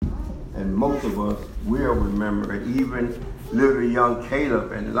and most of us will remember it. Even little young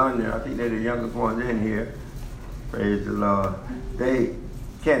Caleb in London, I think they're the youngest ones in here, praise the Lord, they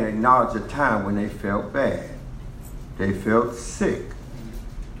can acknowledge a time when they felt bad. They felt sick.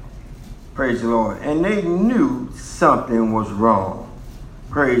 Praise the Lord. And they knew something was wrong.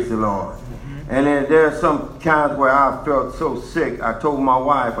 Praise the Lord. And then there are some times where I felt so sick, I told my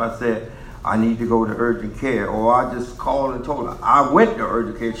wife, I said, I need to go to urgent care. Or I just called and told her. I went to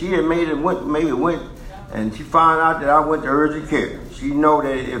urgent care. She had maybe went, and she found out that I went to urgent care. She know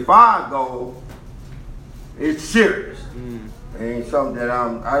that if I go, it's serious. It ain't something that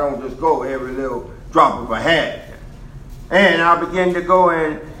I don't just go every little drop of a hat. And I began to go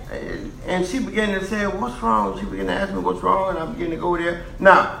and she began to say, what's wrong? She began to ask me what's wrong, and I began to go there.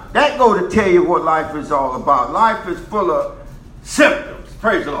 Now, that go to tell you what life is all about. Life is full of symptoms.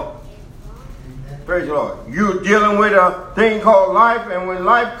 Praise the Lord. Praise the Lord. You're dealing with a thing called life, and when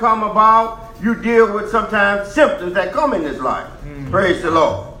life come about, you deal with sometimes symptoms that come in this life. Praise the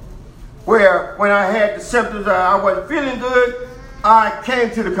Lord. Where when I had the symptoms, I wasn't feeling good, I came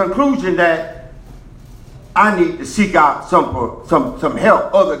to the conclusion that I need to seek out some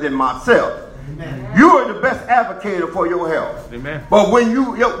help other than myself. Amen. You are the best advocate for your health. Amen. But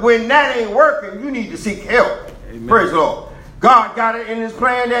when that ain't working, you need to seek help. Amen. Praise the Lord. God got it in His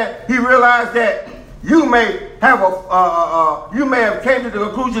plan that He realized that you may have came to the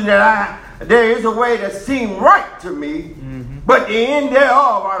conclusion that there is a way that seems right to me, but the end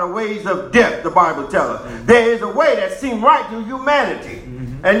thereof are the ways of death. The Bible tells us there is a way that seems right to humanity,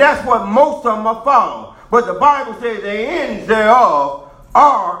 and that's what most of them are following. But the Bible says the ends thereof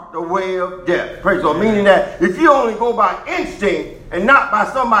are the way of death. Praise the Lord. Meaning that if you only go by instinct and not by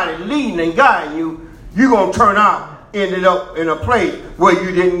somebody leading and guiding you, you're going to ended up in a place where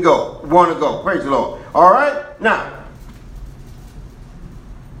you didn't want to go. Praise the Lord. All right? Now,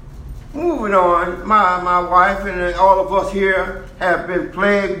 moving on, my wife and all of us here have been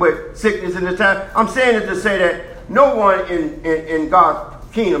plagued with sickness in this time. I'm saying it to say that no one in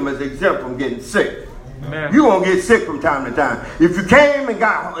God's kingdom is exempt from getting sick. Amen. You're going to get sick from time to time. If you came and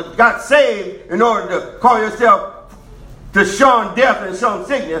got saved in order to call yourself to shun death and shun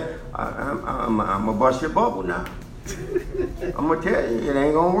sickness, I'm going to bust your bubble now. I'm going to tell you, it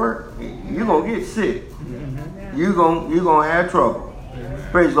ain't going to work. You're going to get sick. You're going to have trouble.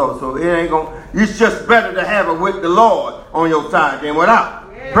 Praise the Lord. So it ain't going to, it's just better to have it with the Lord on your side than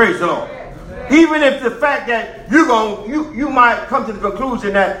without. Praise the Lord. Even if the fact that you might come to the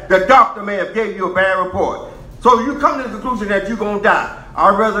conclusion that the doctor may have gave you a bad report. So you come to the conclusion that you're going to die.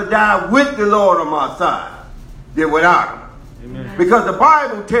 I'd rather die with the Lord on my side than without Him. Amen. Because the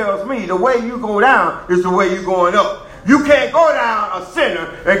Bible tells me the way you go down is the way you're going up. You can't go down a sinner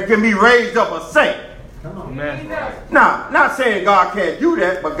and can be raised up a saint. Come on. Amen. Now, not saying God can't do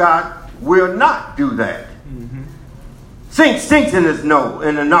that, but God will not do that. Stinks in his nose,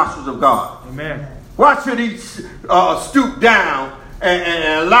 in the nostrils of God. Amen. Why should he stoop down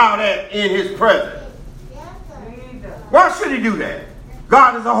and allow that in His presence? Why should he do that?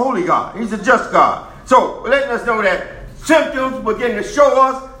 God is a holy God. He's a just God. So letting us know that symptoms begin to show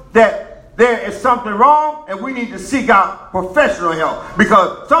us that there is something wrong and we need to seek out professional help.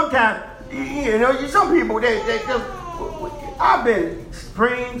 Because sometimes, some people, they just, I've been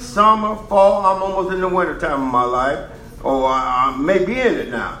spring, summer, fall, I'm almost in the winter time of my life. Or I may be in it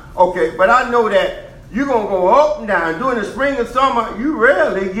now. Okay, but I know that you're going to go up and down. During the spring and summer, you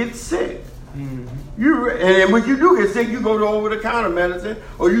rarely get sick. And when you do get sick, you go to over-the-counter medicine,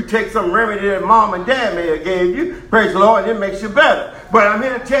 or you take some remedy that mom and dad may have gave you. Praise the Lord, and it makes you better. But I'm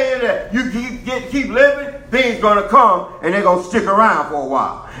here to tell you that you keep living, things going to come, and they're going to stick around for a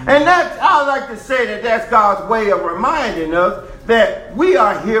while. And I like to say that's God's way of reminding us that we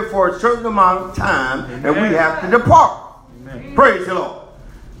are here for a certain amount of time, and we have to depart. Amen. Praise the Lord.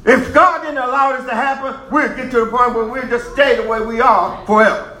 If God didn't allow this to happen, we'll get to the point where we'll just stay the way we are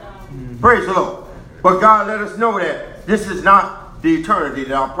forever. Praise the Lord. But God let us know that this is not the eternity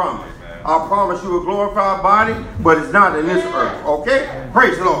that I promise. I promise you a glorified body, but it's not in this earth. Okay?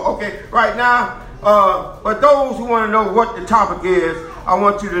 Praise the Lord. Okay? Right now, but those who want to know what the topic is, I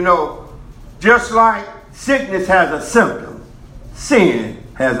want you to know, just like sickness has a symptom, sin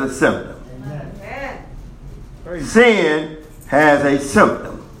has a symptom. Amen. Sin has a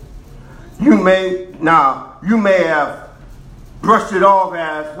symptom. You may have brushed it off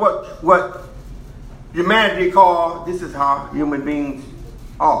as what humanity calls, this is how human beings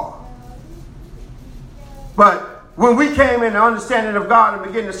are. But when we came in the understanding of God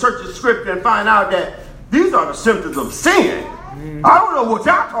and began to search the scripture and find out that these are the symptoms of sin, I don't know what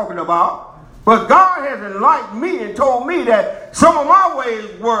y'all talking about. But God has enlightened me and told me that some of my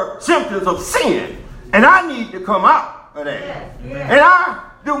ways were symptoms of sin. And I need to come out of that. Yes, yes. And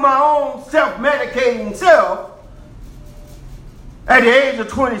I do my own self-medicating self at the age of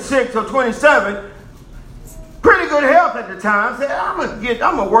 26 or 27. Pretty good health at the time. Said, I'm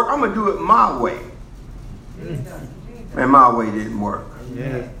gonna do it my way. And my way didn't work.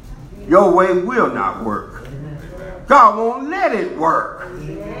 Yeah. Your way will not work. God won't let it work.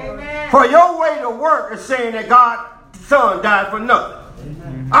 Amen. For your way to work is saying that God's son died for nothing.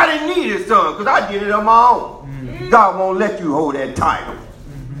 I didn't need his son because I did it on my own. God won't let you hold that title.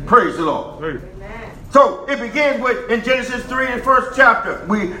 Praise the Lord. Amen. So it begins with in Genesis 3 in the first chapter.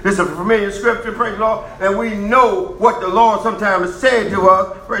 This is a familiar scripture, praise the Lord, and we know what the Lord sometimes has said to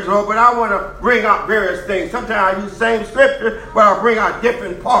us, praise the Lord, but I want to bring out various things. Sometimes I use the same scripture, but I'll bring out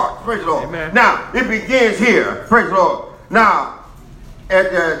different parts, praise the Lord. Amen. Now, it begins here, praise the Lord. Now,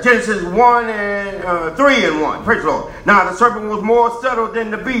 at Genesis 1 and 3 and 1, praise the Lord. Now, the serpent was more subtle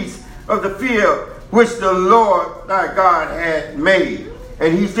than the beast of the field, which the Lord thy God had made.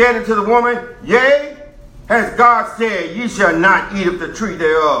 And he said unto the woman, Yea, has God said, ye shall not eat of the tree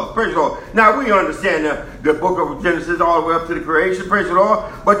thereof. Praise the Lord. Now we understand the book of Genesis all the way up to the creation. Praise the Lord.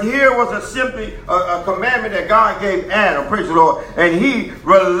 But here was a commandment that God gave Adam. Praise the Lord. And he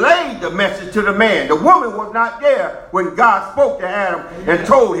relayed the message to the man. The woman was not there when God spoke to Adam and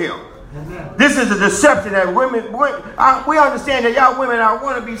told him. This is a deception that we understand that y'all women are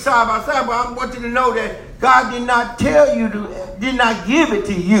want to be side by side, but I want you to know that God did not tell you did not give it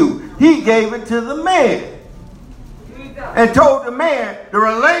to you. He gave it to the man. And told the man to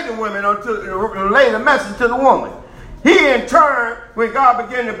relay the message to the woman. He in turn, when God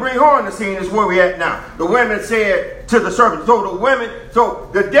began to bring her on the scene, is where we at now. The women said to the serpent, so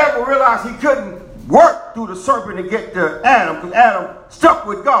the devil realized he couldn't work through the serpent to get to Adam, because Adam stuck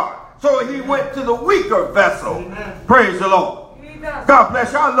with God. So he went to the weaker vessel. Amen. Praise the Lord. God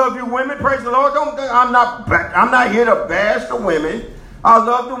bless you. I love you women. Praise the Lord. I'm not here to bash the women. I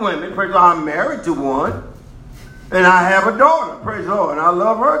love the women. Praise the Lord. I'm married to one. And I have a daughter. Praise the Lord. And I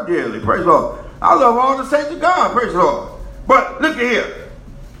love her dearly. Praise the Lord. I love all the saints of God. Praise the Lord. But look at here.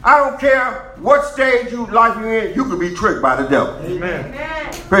 I don't care what stage of life you're in. You can be tricked by the devil. Amen.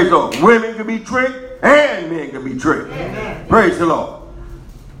 Amen. Praise the Lord. Women can be tricked and men can be tricked. Amen. Praise the Lord.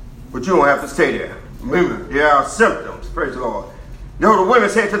 But you don't have to stay there. Women, there are symptoms. Praise the Lord. You know, the women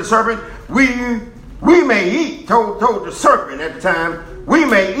said to the serpent, we may eat, told the serpent at the time, we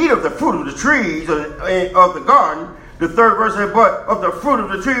may eat of the fruit of the trees of the garden. The third verse said, but of the fruit of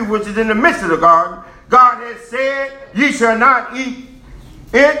the tree which is in the midst of the garden, God has said, ye shall not eat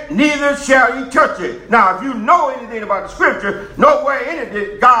it, neither shall ye touch it. Now, if you know anything about the scripture, nowhere in it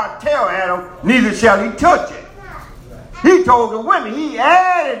did God tell Adam, neither shall he touch it. He told the women, he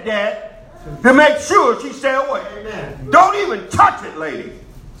added that to make sure she stay away. Amen. Don't even touch it, lady.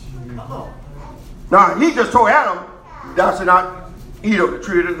 Now, he just told Adam, thou shalt not eat of the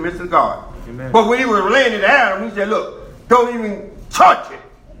tree of the midst of God. Amen. But when he was relaying it to Adam, he said, look, don't even touch it.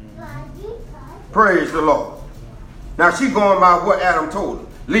 Praise the Lord. Now, she going by what Adam told her,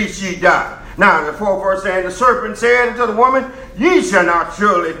 lest ye die. Now, the fourth verse saying, the serpent said unto the woman, ye shall not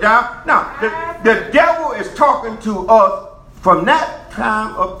surely die. Now, the devil is talking to us from that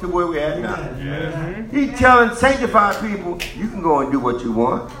time up to where we're at now. Mm-hmm. He's telling sanctified people, you can go and do what you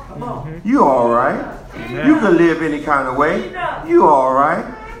want. You all right. Amen. You can live any kind of way. You all right.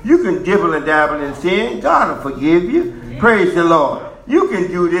 You can dibble and dabble in sin. God will forgive you. Praise the Lord. You can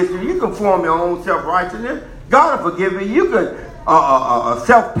do this. You can form your own self-righteousness. God will forgive you. You can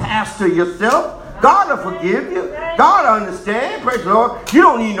self-pastor yourself. God will forgive you. God will understand. Praise the Lord. You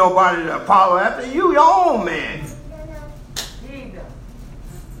don't need nobody to follow after you. Your own man.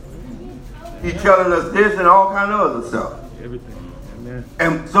 He's telling us this and all kind of other stuff. Everything. Amen.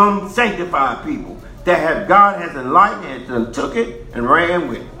 And some sanctified people that have God has enlightened and took it and ran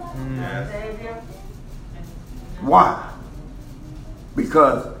with it. Yes. Why?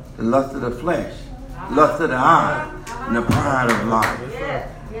 Because the lust of the flesh, lust of the eye, and the pride of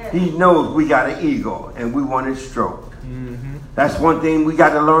life. He knows we got an ego and we want it stroked. Mm-hmm. That's one thing we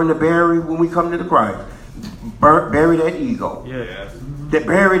got to learn to bury when we come to the Christ. Bury that ego. Yes. That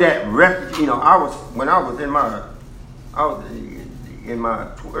bury that refuge. You know, I was in my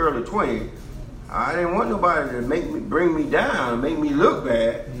early 20s. I didn't want nobody to bring me down, make me look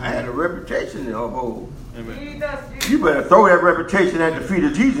bad. Mm-hmm. I had a reputation to uphold. Amen. You better throw that reputation at the feet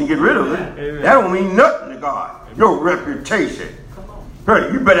of Jesus and get rid of it. Amen. That don't mean nothing to God. Amen. Your reputation.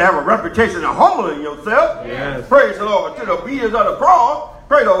 You better have a reputation of humbling yourself. Yes. Praise the Lord. To the obedience of the cross.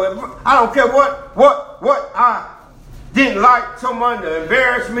 Praise the Lord. I don't care what I didn't like someone to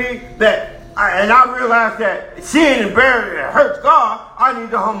embarrass me, that And I realized that sin and burial hurts God. I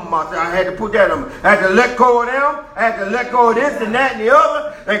need to humble myself. I had to put that on. I had to let go of them. I had to let go of this and that and the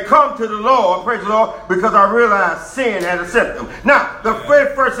other and come to the Lord, praise the Lord, because I realized sin had a symptom. Now, the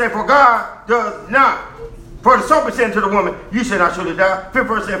fifth verse said, for God does not. For the serpent said to the woman, you shall not surely die. Fifth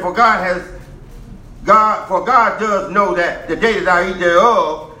verse said, for God does know that the day that I eat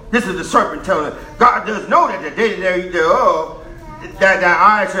thereof, this is the serpent telling her, God does know that the day that I eat thereof, that thy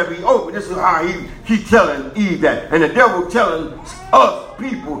eyes shall be open. This is how he telling Eve that. And the devil telling us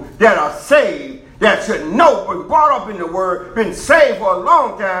people that are saved, that should know, been brought up in the word, been saved for a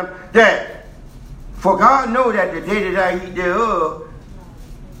long time, that for God know that the day that I eat thereof,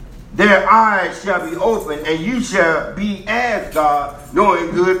 their eyes shall be open, and you shall be as God,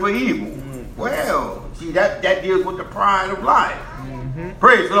 knowing good for evil. Well, see, that deals with the pride of life.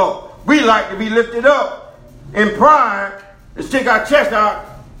 Praise the Lord. We like to be lifted up in pride and stick our chest out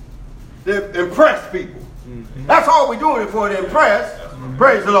to impress people. That's all we're doing it for, to impress.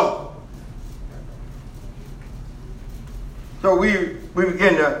 Praise the Lord. So we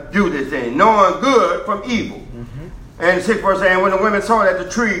begin to do this thing, knowing good from evil. And the 6th verse saying, when the women saw that the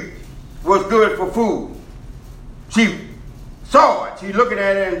tree was good for food, she saw it. She looking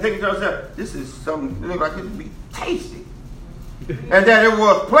at it and thinking to herself, this is something that looks like it would be tasty. And that it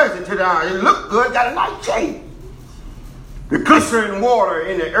was pleasant to the eye. It looked good, got a nice shape. The glistening water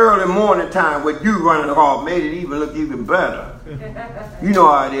in the early morning time with dew running off made it even look even better. You know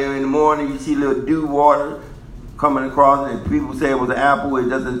how it is in the morning, you see little dew water coming across, and people say it was an apple. It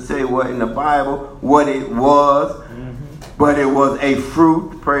doesn't say what in the Bible what it was, but it was a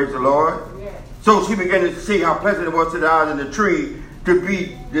fruit, praise the Lord. So she began to see how pleasant it was to the eyes of the tree to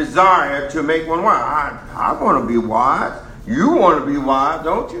be desired to make one wise. I want to be wise. You want to be wise,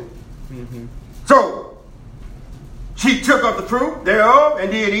 don't you? So she took up the fruit thereof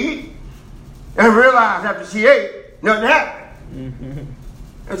and did eat, and realized after she ate, nothing happened.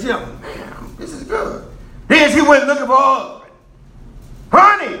 And she said, man, this is good. Then she went looking for her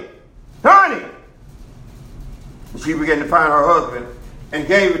husband. Honey. And she began to find her husband and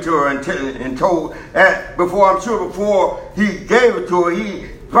gave it to her and told, before he gave it to her, he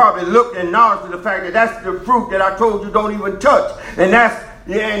probably looked and acknowledged the fact that that's the fruit that I told you don't even touch. And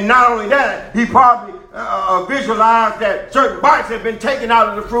not only that, he probably visualized that certain bites had been taken out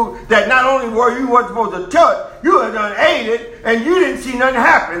of the fruit, that not only were you weren't supposed to touch, you had done ate it, and you didn't see nothing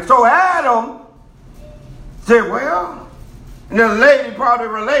happen. So Adam said, well, and the lady probably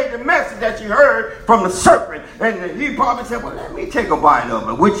relayed the message that she heard from the serpent, and he probably said, well, let me take a bite of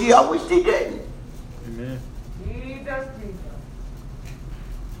it, which he always didn't. Amen. Jesus.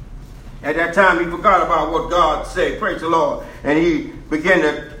 At that time, he forgot about what God said, praise the Lord, and he began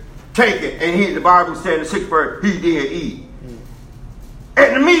to take it, and the Bible said in the 6th verse, he did eat.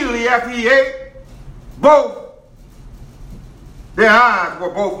 And immediately after he ate, their eyes were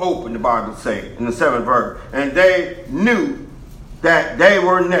both open, the Bible says, in the 7th verse, and they knew that they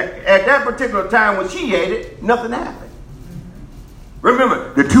were naked. At that particular time when she ate it, nothing happened.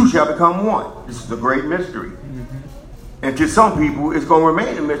 Remember, the two shall become one. This is a great mystery. And to some people, it's going to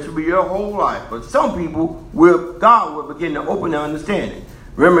remain a mystery your whole life. But some people, God will begin to open their understanding.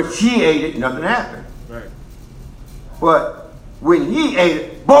 Remember, she ate it, nothing happened. Right. But when he ate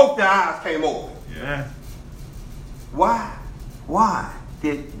it, both their eyes came open. Yeah. Why? Why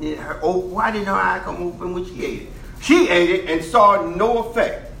did her eyes come open when she ate it? She ate it and saw no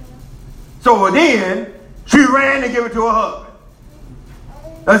effect. So then, she ran to give it to her husband.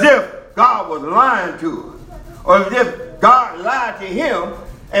 As if God was lying to her. Or as if God lied to him,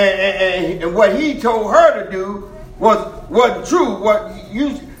 and what he told her to do wasn't true.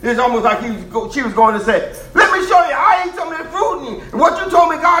 It's almost like she was going to say, let me show you, I ate some of that fruit, and what you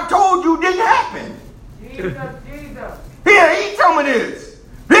told me God told you didn't happen. Jesus. Here, eat some of this.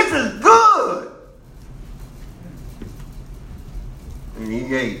 This is good. And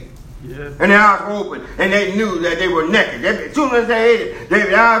he ate. Yes. And their eyes were open, and they knew that they were naked. As soon as they ate it,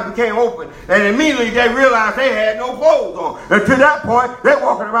 their eyes became open, and immediately they realized they had no clothes on. And to that point, they're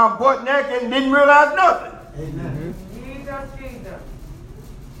walking around butt naked and didn't realize nothing. Amen. Jesus.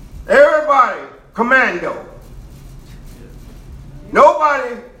 Everybody commando.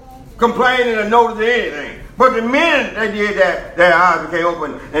 Nobody complaining or noticing anything. But the minute they did that, their eyes became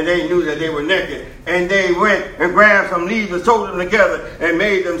open and they knew that they were naked. And they went and grabbed some leaves and sewed them together and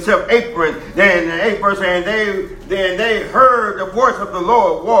made themselves aprons. Then the 8th verse, and they heard the voice of the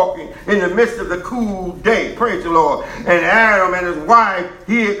Lord walking in the midst of the cool day. Praise the Lord. And Adam and his wife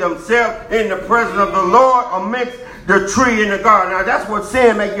hid themselves in the presence of the Lord amidst the tree in the garden. Now that's what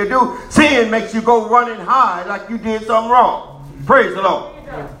sin makes you do. Sin makes you go running high like you did something wrong. Praise the Lord.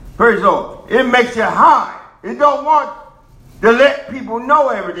 Praise the Lord. it makes you hide. It don't want to let people know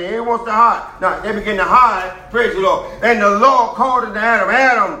everything. It wants to hide. Now, they begin to hide, praise the Lord. And the Lord called unto Adam,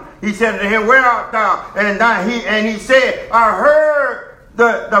 Adam, he said to him, where art thou? And he said, I heard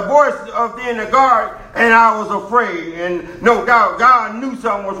the voice of thee in the garden, and I was afraid. And no doubt, God knew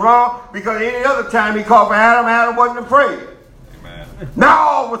something was wrong, because any other time he called for Adam, Adam wasn't afraid. Amen. Now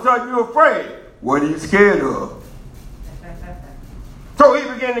all of a sudden you're afraid. What are you scared of? So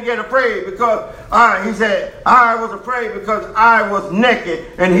he began to get afraid because he said, I was afraid because I was naked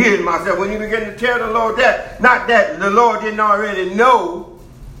and hid myself. When he began to tell the Lord that, not that the Lord didn't already know,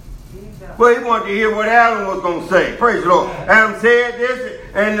 but he wanted to hear what Adam was going to say. Praise the Lord. Adam said this,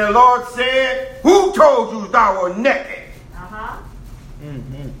 and the Lord said, who told you thou were naked?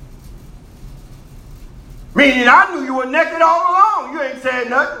 Meaning I knew you were naked all along. You ain't said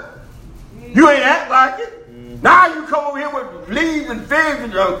nothing. You ain't act like it. Now you come over here with leaves and figs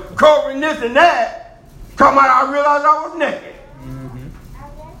and covering this and that. Talking about I realized I was naked.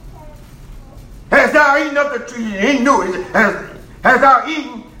 Hast thou eaten of the tree? He knew it. Hast thou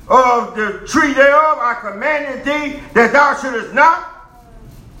eaten of the tree thereof? I commanded thee that thou shouldest not.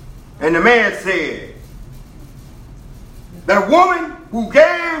 And the man said, that woman who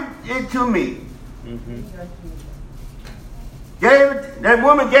gave it to me, that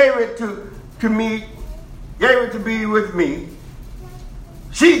woman gave it to me, gave it to be with me.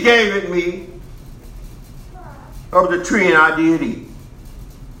 She gave it me of the tree, and I did eat.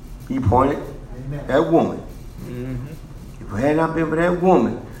 He pointed. Amen. That woman. If it had not been for that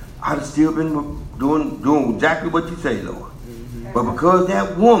woman, I'd have still been doing exactly what you say, Lord. But because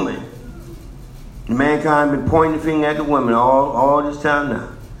that woman, mankind been pointing the finger at the women all this time now.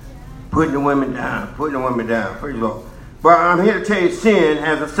 Putting the women down. Praise the Lord. But I'm here to tell you, sin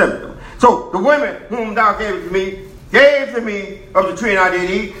has a symptom. So the women whom thou gave to me of the tree, and I did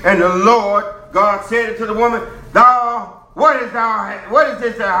eat. And the Lord God said unto the woman, what is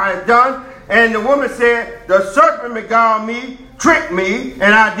this thou hast done? And the woman said, the serpent beguiled me, tricked me, and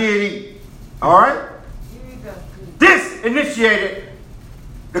I did eat. All right? This initiated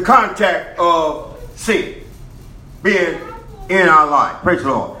the contact of sin being in our life. Praise the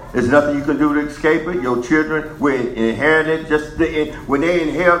Lord. There's nothing you can do to escape it. Your children will inherit it. When they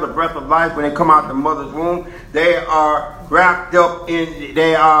inhale the breath of life, when they come out the mother's womb, they are wrapped up in,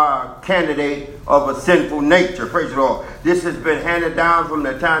 they are candidate of a sinful nature. Praise the Lord. This has been handed down from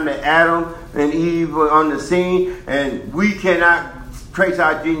the time that Adam and Eve were on the scene, and we cannot trace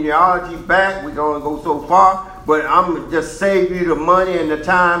our genealogy back. We can only go so far. But I'm going to just save you the money and the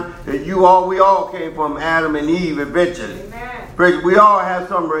time that we all came from Adam and Eve eventually. Amen. We all have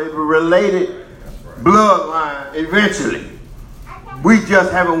some related bloodline eventually. We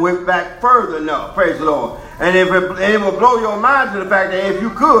just haven't went back further enough. Praise the Lord. And it will blow your mind to the fact that if you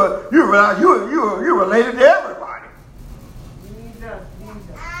could, you realize you're related to everybody.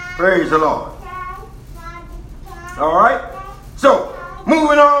 Praise the Lord. All right. So,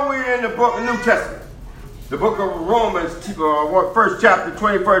 moving on, we're in the book of New Testament. The book of Romans, first chapter,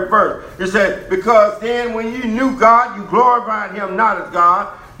 21st verse. It says, because then when you knew God, you glorified him not as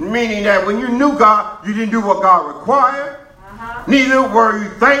God. Meaning that when you knew God, you didn't do what God required. Neither were you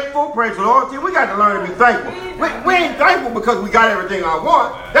thankful. Praise the Lord. See, we got to learn to be thankful. We ain't thankful because we got everything I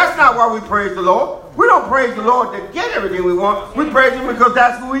want. That's not why we praise the Lord. We don't praise the Lord to get everything we want. We praise him because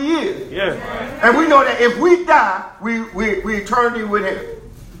that's who he is. Yeah. And we know that if we die, we eternity with him.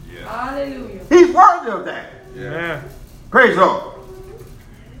 Hallelujah. He's worthy of that. Yeah. Praise the Lord.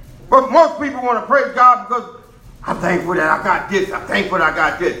 But most people want to praise God because I'm thankful that I got this. I'm thankful that I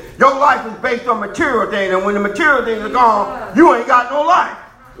got this. Your life is based on material things, and when the material things are gone, you ain't got no life.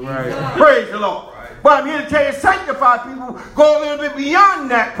 Right. Praise the Lord. But I'm here to tell you, sanctified people go a little bit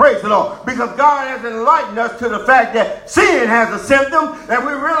beyond that, praise the Lord. Because God has enlightened us to the fact that sin has a symptom, and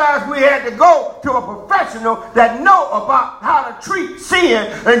we realized we had to go to a professional that know about how to treat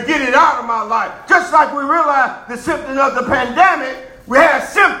sin and get it out of my life. Just like we realized the symptom of the pandemic, we had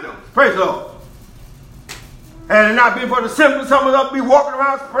symptoms, praise the Lord. And it not be for the symptoms, some of us be walking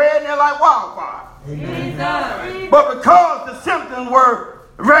around spreading it like wildfire. Jesus. But because the symptoms were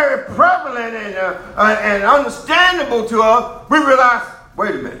very prevalent and understandable to us, we realized,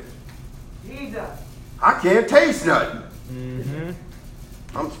 wait a minute. Jesus. I can't taste nothing.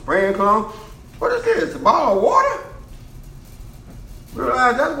 I'm spraying cologne. What is this? A bottle of water? We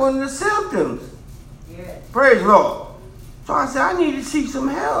realized that's one of the symptoms. Yeah. Praise the Lord. So I said, I need to seek some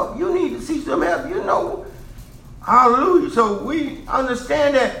help. You need to seek some help. You know. Hallelujah. So we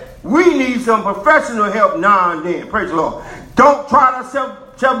understand that we need some professional help now and then. Praise the Lord. Don't try to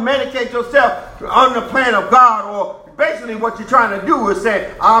self-medicate yourself on the plan of God or basically what you're trying to do is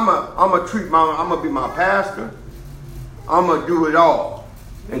say, I'm gonna be my pastor. I'm gonna do it all.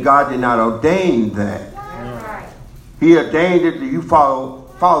 And God did not ordain that. That's right. He ordained it that you follow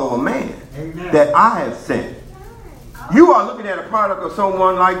a man. Amen. That I have sent. You are looking at a product of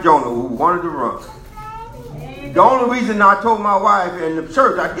someone like Jonah who wanted to run. The only reason I told my wife in the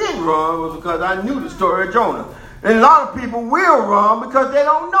church I didn't run was because I knew the story of Jonah. And a lot of people will run because they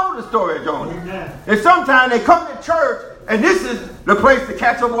don't know the story of Jonah. Amen. And sometimes they come to church and this is the place to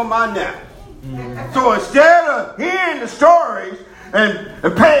catch up on my nap. So instead of hearing the stories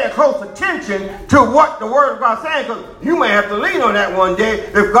and paying close attention to what the Word of God is saying, because you may have to lean on that one day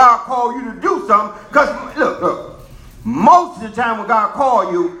if God called you to do something. Because look, most of the time when God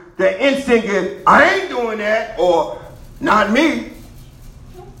calls you, the instinct is, I ain't doing that, or not me.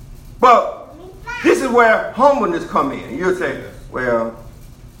 But this is where humbleness come in. You'll say, well,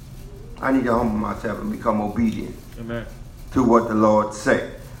 I need to humble myself and become obedient. Amen. To what the Lord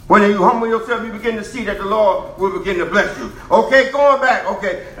said. When you humble yourself, you begin to see that the Lord will begin to bless you. Okay, going back,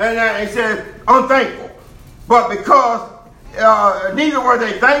 okay. And he said, unthankful. But because neither were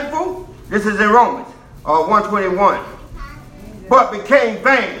they thankful, this is in Romans 1:21. But became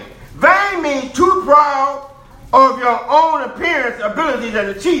vain. Vain means too proud of your own appearance, abilities, and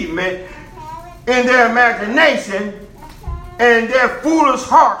achievement in their imagination, and their foolish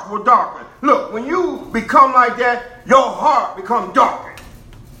hearts were darkened. Look, when you become like that, your heart becomes darkened.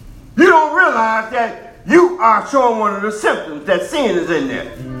 You don't realize that you are showing one of the symptoms that sin is in there.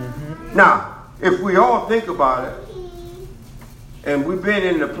 Mm-hmm. Now, if we all think about it, and we've been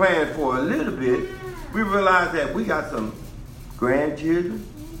in the plan for a little bit, we realize that we got some grandchildren,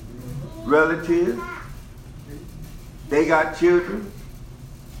 relatives, they got children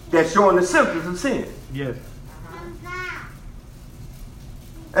that's showing the symptoms of sin. Yes.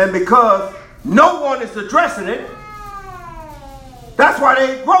 And because no one is addressing it, that's why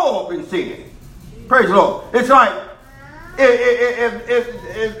they grow up in sin. Praise the Lord. It's like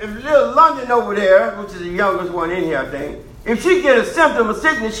if little London over there, which is the youngest one in here, I think, if she get a symptom of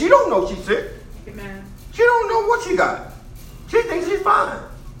sickness, she don't know she's sick. Amen. She don't know what she got. She thinks she's fine.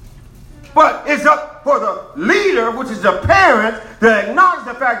 But it's up for the leader, which is the parent, to acknowledge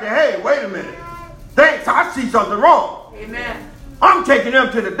the fact that, hey, wait a minute. Thanks, I see something wrong. Amen. I'm taking them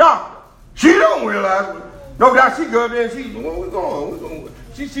to the doctor. She don't realize. No doubt she go there and she, where we going?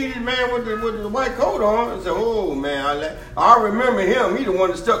 She see this man with the white coat on and said, oh man, I remember him. He the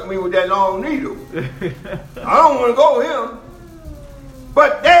one that stuck me with that long needle. I don't want to go with him.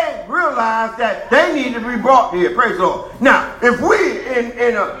 But they realize that they need to be brought here. Praise the Lord. Now, if we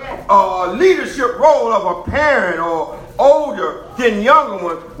in a leadership role of a parent or older than younger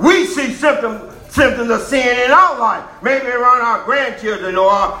ones, we see symptoms of sin in our life. Maybe around our grandchildren or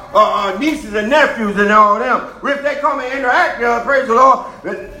our nieces and nephews and all them. If they come and interact with us, praise the Lord,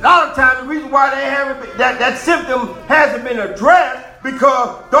 a lot of times the reason why they haven't that symptom hasn't been addressed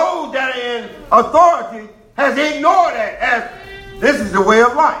because those that are in authority has ignored it as this is the way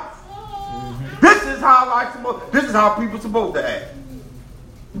of life. Mm-hmm. This is how people are supposed to act.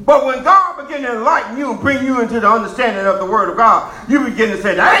 But when God begins to enlighten you and bring you into the understanding of the Word of God, you begin to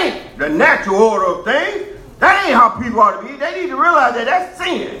say, that ain't the natural order of things. That ain't how people ought to be. They need to realize that that's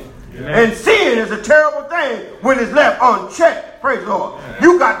sin. Amen. And sin is a terrible thing when it's left unchecked. Praise the Lord. Amen.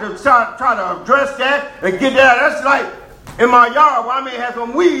 You got to try to address that and get that out. That's like in my yard where I may have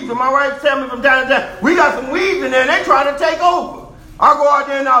some weeds, and my wife tell me from time to time, we got some weeds in there and they trying to take over. I go out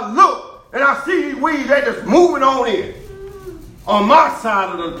there and I look and I see these weeds, they just moving on in. On my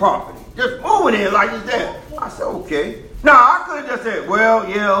side of the property. Just moving in like it's there. I said, okay. Now, I could have just said, well,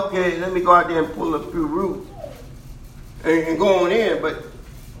 yeah, okay, let me go out there and pull a few roots and go on in. But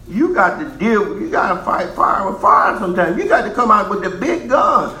you got to you got to fight fire with fire sometimes. You got to come out with the big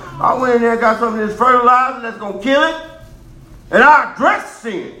gun. I went in there and got some of this fertilizer that's going to kill it. And I addressed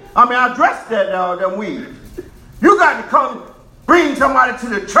sin. I addressed them weeds. You got to come bring somebody to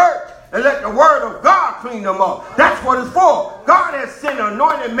the church and let the Word of God clean them up. That's what it's for. God has sent an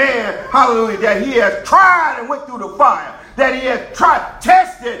anointed man, hallelujah, that he has tried and went through the fire. That he has tried,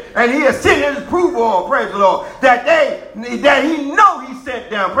 tested, and he has sent his approval on, praise the Lord. That he know he sent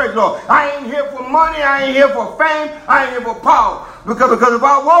down, praise the Lord. I ain't here for money, I ain't here for fame, I ain't here for power. Because if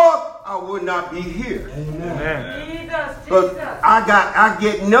I was, I would not be here. Amen. But I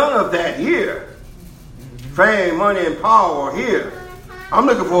get none of that here. Fame, money, and power here. I'm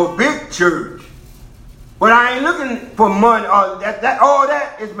looking for a big church. But I ain't looking for money. All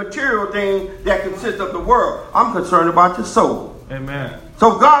that is material things that consist of the world. I'm concerned about your soul. Amen.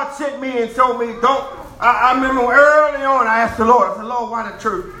 So God sent me and told me, I remember early on I asked the Lord, I said, Lord, why the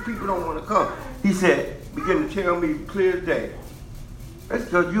church people don't want to come? He said, begin to tell me clear as day. That's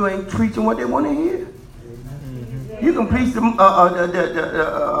because you ain't preaching what they want to hear. You can preach the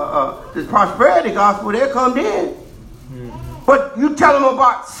prosperity gospel, they'll come in. But you tell them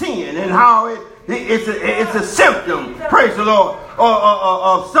about sin and how it's a symptom, praise the Lord,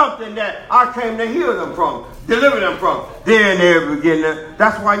 of something that I came to heal them from, deliver them from. Then they begin to,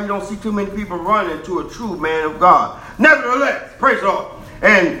 that's why you don't see too many people running to a true man of God. Nevertheless, praise the Lord.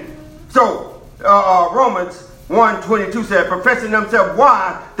 And so Romans 1:22 said, professing themselves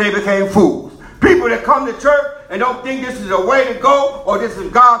wise, they became fools. People that come to church and don't think this is a way to go or this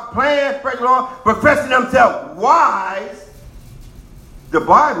is God's plan, praise the Lord, professing themselves wise, the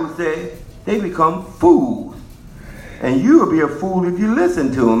Bible says they become fools. And you will be a fool if you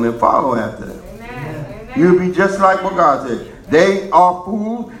listen to them and follow after them. Amen. You'll be just like what God said. They are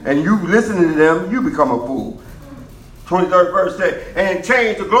fools, and you listening to them, you become a fool. 23rd verse says, and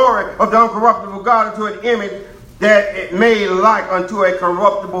change the glory of the uncorruptible God into an image that it made like unto a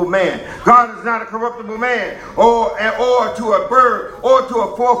corruptible man. God is not a corruptible man, or to a bird, or to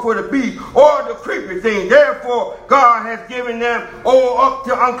a four-footed beast, or to creepy thing. Therefore, God has given them all up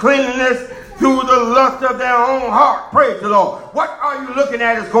to uncleanness through the lust of their own heart. Praise the Lord. What are you looking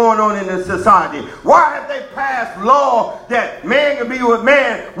at is going on in this society? Why have they passed law that man can be with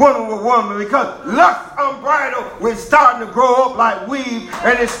man, woman with woman? Because lust unbridled is starting to grow up like weeds,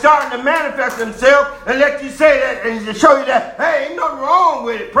 and it's starting to manifest themselves and let you say that and to show you that, hey, ain't nothing wrong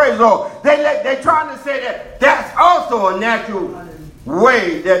with it. Praise the Lord. They're trying to say that that's also a natural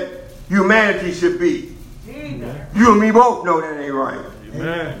way that humanity should be. Amen. You and me both know that ain't right.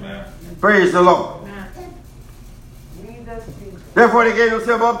 Amen. Praise the Lord. Therefore they gave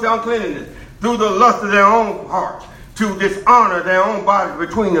themselves up to uncleanness through the lust of their own hearts, to dishonor their own bodies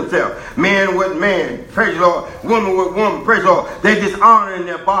between themselves. Man with man, praise the Lord. Woman with woman, praise the Lord. They dishonoring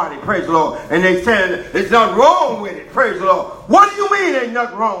their body, praise the Lord. And they saying there's nothing wrong with it, praise the Lord. What do you mean there's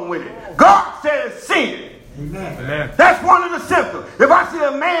nothing wrong with it? God said it's sin. Amen. That's one of the symptoms. If I see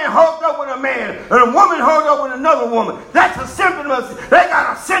a man hooked up with a man and a woman hooked up with another woman, that's a symptom of they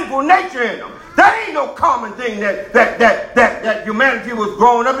got a sinful nature in them. That ain't no common thing that humanity was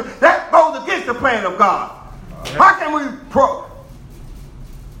growing up in. That goes against the plan of God. Amen. How can we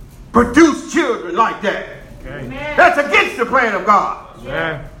produce children like that? Okay. That's against the plan of God.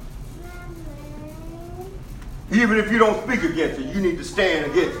 Amen. Even if you don't speak against it, you need to stand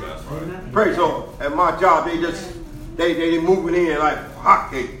against it. Right. Praise the Lord. At my job, they moving in like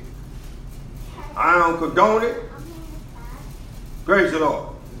hotcakes. I don't condone it. Praise the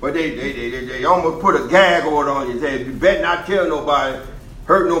Lord. But they almost put a gag order on you. Say, you better not tell nobody,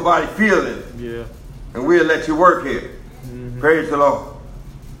 hurt nobody's feelings. Yeah. And we'll let you work here. Mm-hmm. Praise the Lord.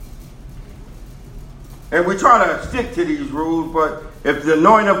 And we try to stick to these rules, but if the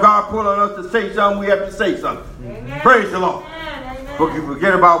anointing of God pull on us to say something, we have to say something. Amen. Praise the Lord. Amen. But you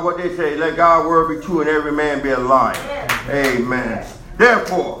forget about what they say. Let God's word be true and every man be a liar. Amen.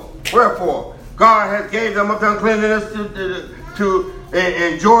 Wherefore, God has gave them up to uncleanness to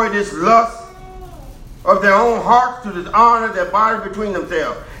enjoy this lust of their own hearts, to dishonor their bodies between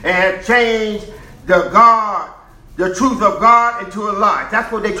themselves, and have changed the truth of God into a lie.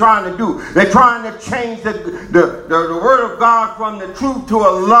 That's what they're trying to do. They're trying to change the word of God from the truth to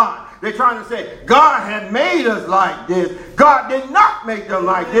a lie. They're trying to say, God had made us like this. God did not make them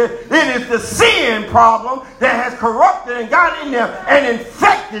like this. It is the sin problem that has corrupted and got in them and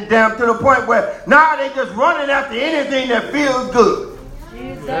infected them to the point where now they're just running after anything that feels good.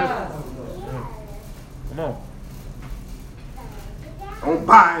 Jesus. Come on. Don't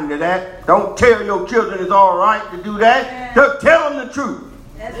buy into that. Don't tell your children it's all right to do that. Just tell them the truth.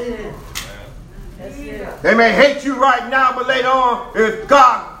 That's it. That's it. They may hate you right now, but later on, if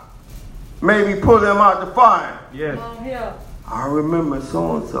God maybe pull them out the fire. Yes. I remember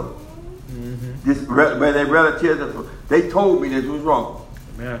so-and-so. Mm-hmm. Their relatives, they told me this was wrong.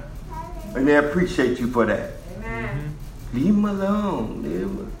 Amen. And they appreciate you for that. Amen. Leave them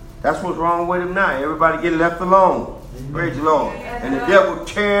alone. That's what's wrong with them now. Everybody get left alone. Amen. Praise the Lord. And the devil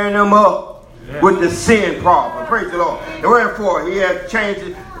tearing them up with the sin problem. Praise the Lord. And wherefore he has changed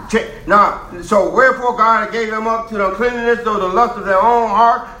it. So wherefore God gave them up to the uncleanness, though the lust of their own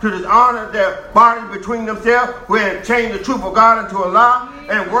heart, to dishonor their bodies between themselves, who had changed the truth of God into a lie,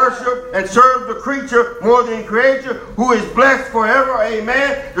 and worship and serve the creature more than the creator, who is blessed forever.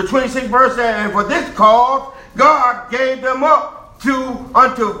 Amen. The 26th verse says, and for this cause God gave them up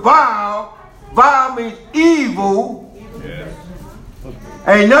unto vile. Vile means evil. Yes.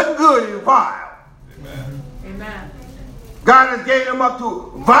 Ain't nothing good in vile. Amen. Amen. God has gave them up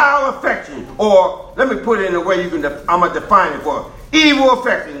to vile affection, or let me put it in a way I'm going to define it for. Evil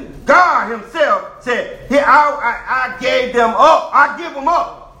affection. God himself said, here, I gave them up. I give them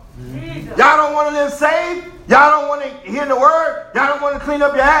up. Y'all don't want to live saved? Y'all don't want to hear the word? Y'all don't want to clean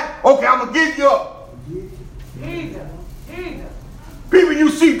up your act? Okay, I'm going to give you up. People you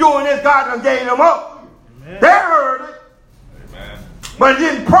see doing this, God done gave them up. Amen. They heard it. Amen. But it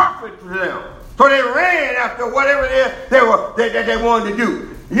didn't profit for them. So they ran after whatever it is they wanted to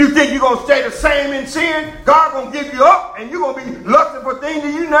do. You think you're going to stay the same in sin? God going to give you up, and you're going to be lusting for things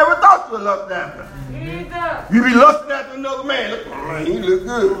that you never thought you would lust after. Jesus. You be lusting after another man. Look, man, he look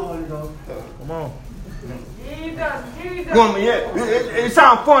good. Come on. Jesus. Woman, yeah. It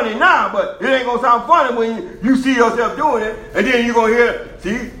sounds funny now, but it ain't going to sound funny when you see yourself doing it, and then you're going to hear,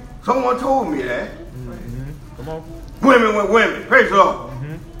 see, someone told me that. Mm-hmm. Come on. Women with women. Praise the Lord.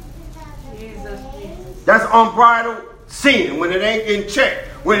 Mm-hmm. Jesus. That's unbridled sin when it ain't in check.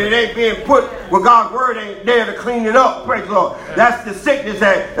 When it ain't being put, when God's word ain't there to clean it up, praise the Lord. That's the sickness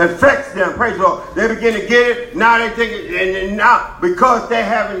that affects them, praise the Lord. They begin to get it, now they think it, and now, because they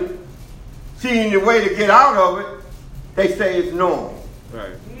haven't seen the way to get out of it, they say it's normal. Right.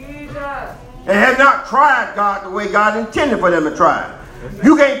 Jesus. And have not tried God the way God intended for them to try it.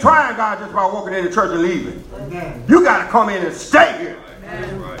 You can't try God just by walking in the church and leaving. Amen. You got to come in and stay here.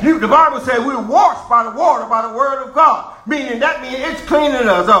 The Bible says we're washed by the water, by the word of God. Meaning that means it's cleaning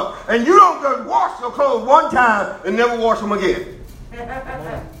us up. And you don't just wash your clothes one time and never wash them again. Go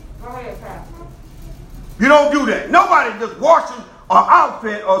ahead, Pastor. You don't do that. Nobody just washes an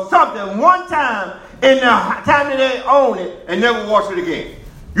outfit or something one time in the time that they own it and never wash it again.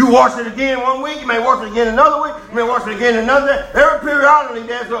 You wash it again one week, you may wash it again another week, you may wash it again another. Every periodically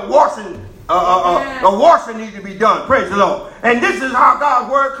there's a washing. A washing needs to be done. Praise the Lord. And this is how God's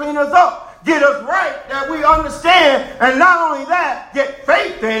word cleans us up. Get us right that we understand. And not only that, get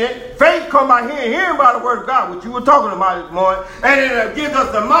faith in it. Faith comes by hearing by the word of God, which you were talking about this morning. And it gives us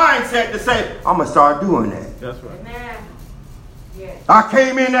the mindset to say, I'm going to start doing that. That's right. Amen. Yes. I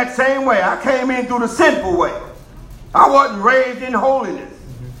came in that same way. I came in through the sinful way. I wasn't raised in holiness.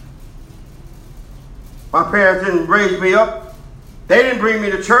 Mm-hmm. My parents didn't raise me up. They didn't bring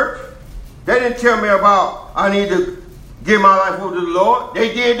me to church. They didn't tell me about I need to give my life over to the Lord.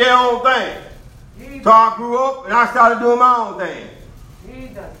 They did their own thing. Jesus. So I grew up and I started doing my own thing.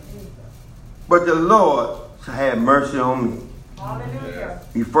 Jesus. But the Lord had mercy on me. Hallelujah.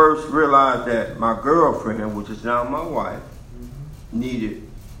 He first realized that my girlfriend, which is now my wife, needed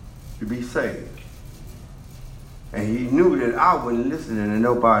to be saved. And he knew that I wasn't listening to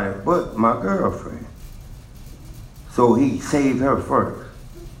nobody but my girlfriend. So he saved her first.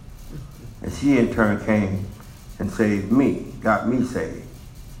 And she in turn came and saved me, got me saved.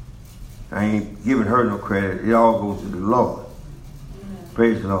 I ain't giving her no credit. It all goes to the Lord. Amen.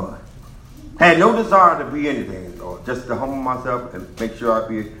 Praise the Lord. Had no desire to be anything, Lord. Just to humble myself and make sure I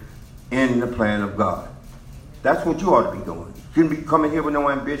be in the plan of God. That's what you ought to be doing. You shouldn't be coming here with no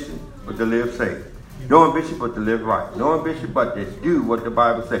ambition but to live safe. No ambition but to live right. No ambition but to do what the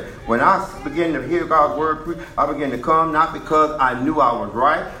Bible says. When I began to hear God's word preached, I began to come not because I knew I was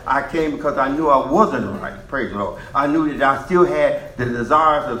right. I came because I knew I wasn't right. Praise the Lord. I knew that I still had the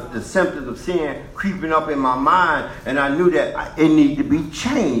desires of the symptoms of sin creeping up in my mind. And I knew that it needed to be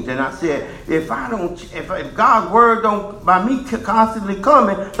changed. And I said, if God's word don't, by me constantly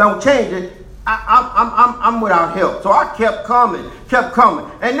coming, don't change it, I'm without help. So I kept coming.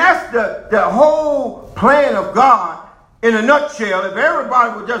 And that's the whole plan of God in a nutshell. If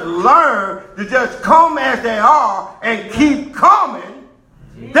everybody would just learn to just come as they are and keep coming,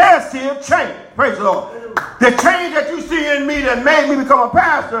 they'll see a change. Praise the Lord. The change that you see in me that made me become a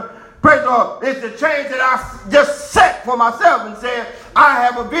pastor, praise the Lord, it's the change that I just set for myself and said, I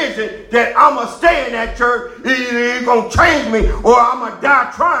have a vision that I'm going to stay in that church. Either it's going to change me or I'm going to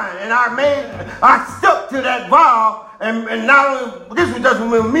die trying. And I stuck to that vow. And not only, this was just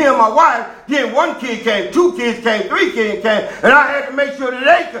with me and my wife. Then one kid came, 2 kids came, 3 kids came. And I had to make sure that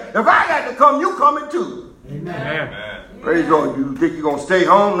they could. If I got to come, you coming too. Amen. Amen. Praise God. You think you're going to stay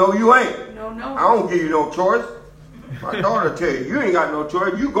home? No, you ain't. No. I don't give you no choice. My daughter tell you, you ain't got no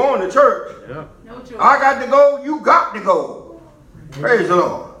choice. You going to church. Yeah. No choice. I got to go. You got to go. Praise the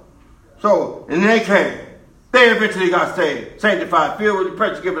Lord. So, and they came. They eventually got saved, sanctified, filled with the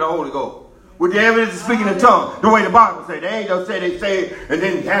precious gift of the Holy Ghost. With the evidence of speaking in tongues, the way the Bible says. They ain't just say they saved and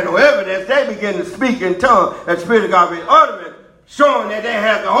didn't have no evidence. They begin to speak in tongues. That Spirit of God be utterance, showing that they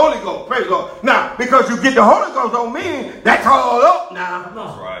have the Holy Ghost. Praise the Lord. Now, because you get the Holy Ghost don't mean that's all up now.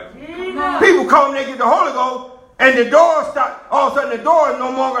 That's right. People come, they get the Holy Ghost, and the door start. All of a sudden, the door is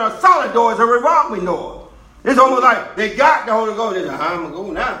no longer a solid door; it's a revolving door. It's almost like they got the Holy Ghost. They say, I'm going to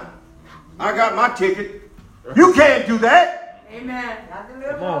go now. I got my ticket. You can't do that. Amen.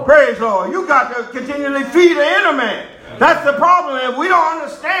 Praise the Lord. You got to continually feed the inner man. That's the problem. If we don't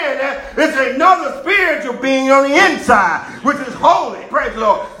understand that, it's another spiritual being on the inside, which is holy. Praise the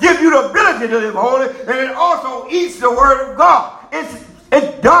Lord. Give you the ability to live holy, and it also eats the word of God.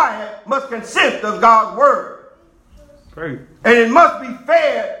 Its diet must consist of God's word. Great. And it must be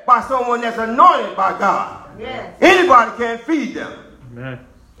fed by someone that's anointed by God. Yes. Anybody can feed them. Amen.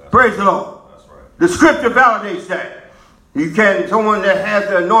 Praise the Lord. That's right. The scripture validates that. Someone that has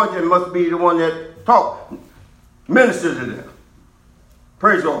the anointing must be the one that minister to them.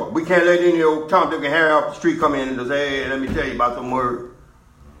 Praise the Lord. We can't let any old Tom, Dick, and Harry off the street come in and just say, hey, let me tell you about some word.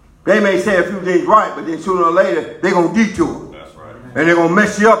 They may say a few things right, but then sooner or later, they're going to detour. That's right. And they're going to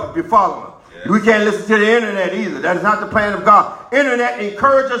mess you up if you follow them. Yeah. We can't listen to the internet either. That is not the plan of God. Internet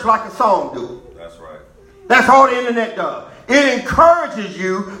encourages us like a song do. That's right. That's all the internet does. It encourages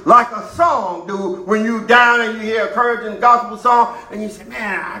you like a song do when you down and you hear a encouraging gospel song and you say,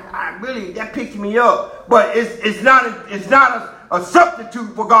 man, I really, that picks me up. But it's not a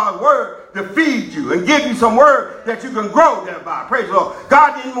substitute for God's word to feed you and give you some word that you can grow thereby. Praise the Lord.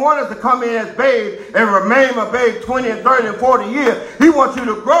 God didn't want us to come in as babes and remain a babe 20 and 30 and 40 years. He wants you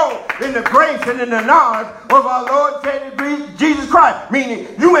to grow in the grace and in the knowledge of our Lord and Savior Jesus Christ. Meaning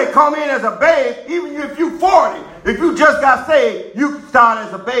you may come in as a babe even if you're 40. If you just got saved, you can start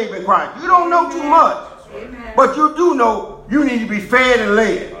as a babe in Christ. You don't know too much. Amen. But you do know you need to be fed and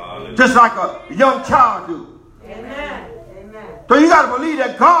led. Just like a young child do. Amen. So you got to believe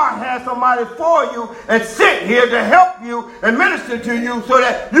that God has somebody for you and sent here to help you and minister to you so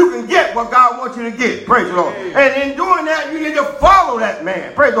that you can get what God wants you to get. Praise the Lord. And in doing that, you need to follow that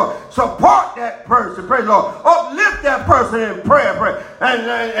man. Praise the Lord. Support that person. Praise the Lord. Uplift that person in prayer.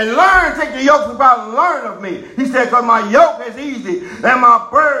 And learn, take the yoke from God and learn of me. He said, because my yoke is easy and my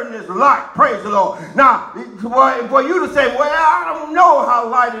burden is light. Praise the Lord. Now, for you to say, well, I don't know how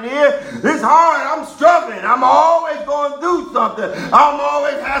light it is. It's hard. I'm struggling. I'm always going to do something. I'm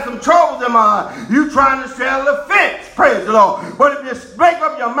always have some troubles in my life. You trying to straddle the fence. Praise the Lord. But if you make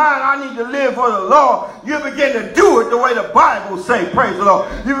up your mind, I need to live for the Lord, you begin to do it the way the Bible say. Praise the Lord.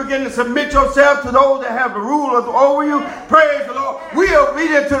 You begin to submit yourself to those that have the rule over you. Praise the Lord. We are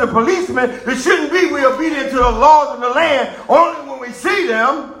obedient to the policemen. It shouldn't be we obedient to the laws of the land only when we see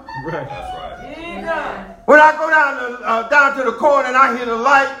them. Right. That's right. When I go down to the corner and I hear the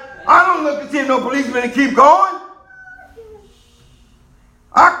light, I don't look to see no policeman and keep going.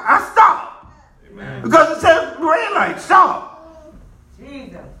 I stop. Amen. Because it says red light, stop.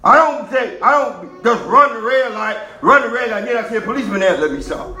 Jesus. I don't just run the red light, then I see a policeman there, let me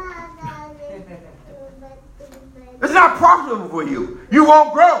stop. It's not profitable for you. You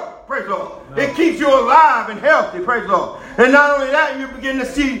won't grow. Praise the Lord. No. It keeps you alive and healthy. Praise the Lord. And not only that, you begin to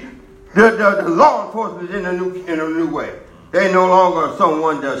see the law enforcement in a new way. They no longer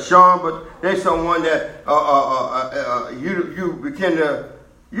someone that's shun, but they're someone that you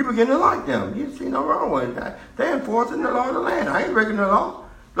begin to like them. You see no wrong with it. They're enforcing the law of the land. I ain't breaking the law.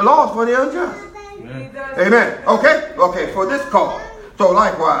 The law is for the unjust. Amen. Okay. For this cause. So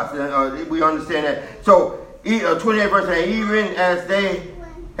likewise, we understand that. So 28 verse 8, even as they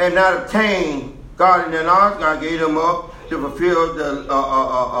had not obtained God in their knowledge, God gave them up to fulfill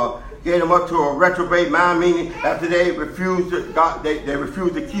gave them up to a reprobate mind, meaning after they refused to God, they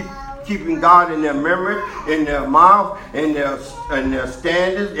refused to keeping God in their memory, in their mouth, in their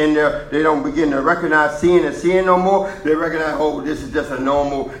standards, they don't begin to recognize sin and sin no more. They recognize, oh, this is just a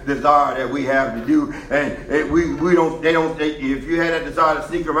normal desire that we have to do, and if you had that desire to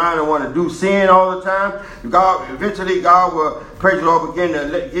sneak around and want to do sin all the time, eventually God will, praise the Lord, begin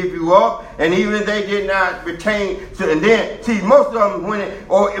to give you up. And even if they did not retain, and then see most of them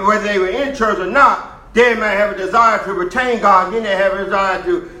whether they were in church or not, they might have a desire to retain God, then they have a desire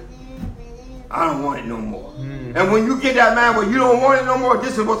to, I don't want it no more. Mm. And when you get that man where you don't want it no more,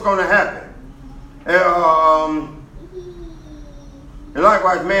 this is what's going to happen. And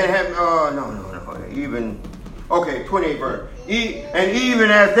likewise, man have, even, 28 verse. And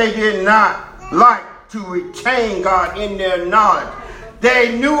even as they did not like to retain God in their knowledge.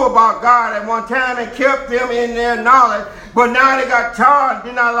 They knew about God at one time and kept them in their knowledge. But now they got tired,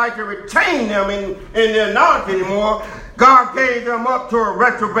 did not like to retain them in their knowledge anymore. God gave them up to a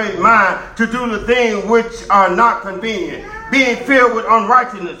reprobate mind to do the things which are not convenient, being filled with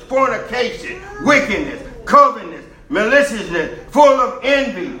unrighteousness, fornication, wickedness, covetousness, maliciousness, full of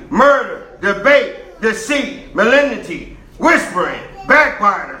envy, murder, debate, deceit, malignity, whispering,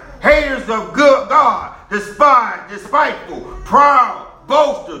 backbiters, haters of good God, despiteful, proud,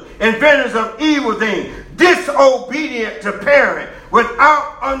 boasters, inventors of evil things, disobedient to parents,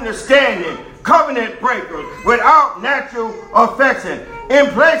 without understanding, covenant breakers, without natural affection,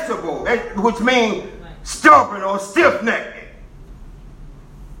 implacable, which means stubborn or stiff-necked,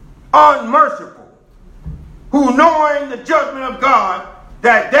 unmerciful, who knowing the judgment of God,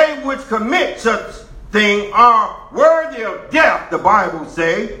 that they which commit such thing are worthy of death, the Bible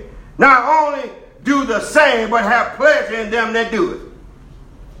says, not only do the same, but have pleasure in them that do it.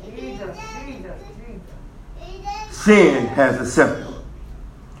 Sin has a symptom.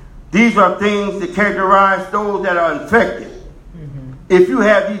 These are things that characterize those that are infected. If you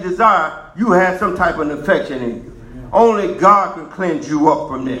have these desires, you have some type of infection in you. Only God can cleanse you up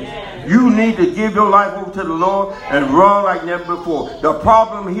from this. You need to give your life over to the Lord and run like never before. The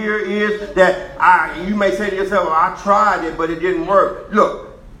problem here is that you may say to yourself, well, I tried it, but it didn't work.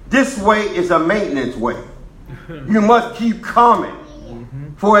 Look, this way is a maintenance way. You must keep coming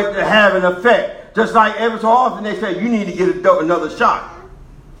for it to have an effect. Just like every so often they say, you need to get another shot.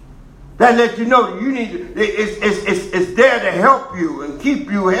 That lets you know that you need to, it's there to help you and keep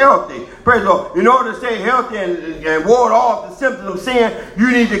you healthy. Praise the Lord. In order to stay healthy and ward off the symptoms of sin,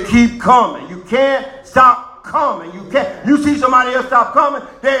 you need to keep coming. You can't stop coming. You see somebody else stop coming,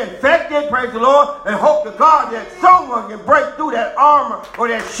 they're infected, praise the Lord, and hope to God that someone can break through that armor or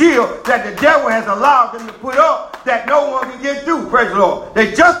that shield that the devil has allowed them to put up, that no one can get through, praise the Lord.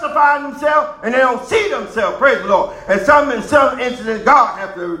 They justify themselves and they don't see themselves, praise the Lord. And in some instances, God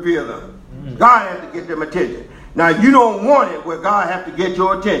has to reveal them. God has to get them attention. Now, you don't want it where God has to get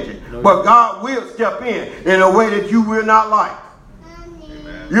your attention. But God will step in a way that you will not like.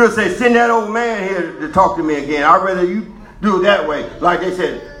 You'll say, send that old man here to talk to me again. I'd rather you do it that way. Like they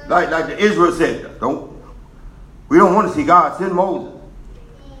said, like the Israel said, we don't want to see God. Send Moses.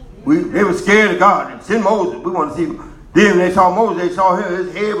 They were scared of God. Send Moses. We want to see him. Then when they saw Moses, they saw him.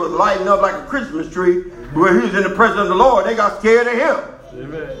 His head was lighting up like a Christmas tree. Where he was in the presence of the Lord. They got scared of him.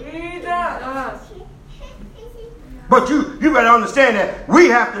 Amen. But you better understand that we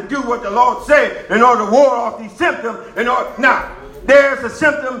have to do what the Lord said in order to ward off these symptoms. Now, there's a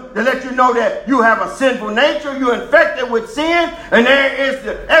symptom to let you know that you have a sinful nature, you're infected with sin, and there is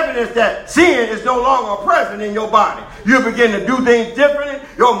the evidence that sin is no longer present in your body. You begin to do things differently,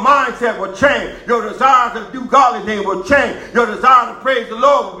 your mindset will change, your desire to do godly things will change, your desire to praise the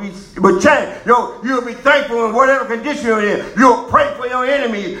Lord will change. You'll be thankful in whatever condition you're in. You'll pray for your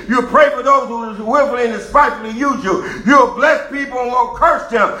enemies, you'll pray for those who willfully and despitefully use you. You'll bless people and won't curse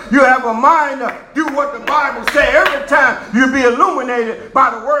them. You have a mind to do what the Bible says. Every time you be illuminated by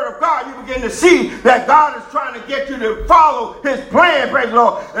the word of God, you begin to see that God is trying to get you to follow his plan, praise the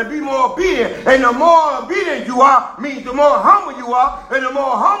Lord, and be more obedient. And the more obedient you are, means the more humble you are, and the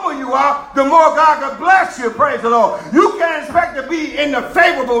more humble you are, the more God can bless you, praise the Lord. You can't expect to be in the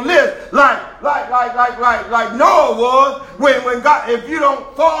favorable list like Noah was when God, if you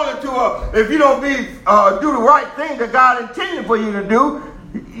don't fall into if you don't do the right thing that God intended for you to do,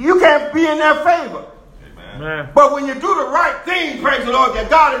 you can't be in their favor. Amen. But when you do the right thing, praise the Lord, that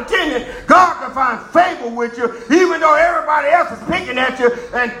God intended, God can find favor with you, even though everybody else is picking at you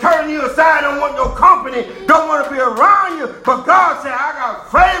and turning you aside, don't want no company, don't want to be around you. But God said, I got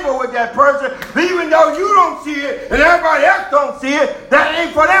favor with that person, even though you don't see it and everybody else don't see it. That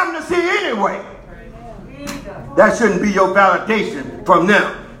ain't for them to see anyway. That shouldn't be your validation from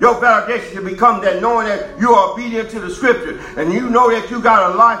them. Your validation should become that knowing that you are obedient to the scripture and you know that you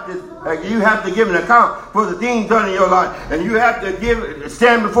got a life that you have to give an account for the things done in your life, and you have to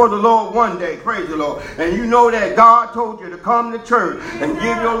stand before the Lord one day, praise the Lord, and you know that God told you to come to church and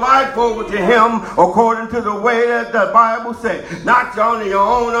give your life over to him according to the way that the Bible says, not on your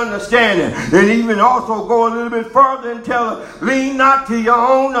own understanding. And even also go a little bit further and tell her, lean not to your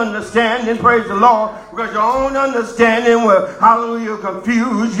own understanding, praise the Lord, because your own understanding will, hallelujah,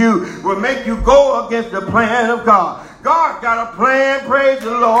 confuse you, will make you go against the plan of God. God got a plan, praise the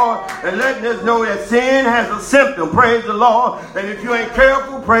Lord, and letting us know that sin has a symptom, praise the Lord. And if you ain't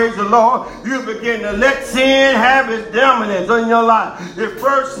careful, praise the Lord, you begin to let sin have its dominance in your life. It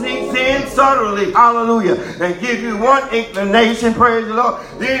first sneaks in subtly, hallelujah, and give you one inclination, praise the Lord.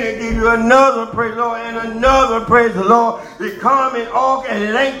 Then it gives you another, praise the Lord, and another, praise the Lord. It comes in all, and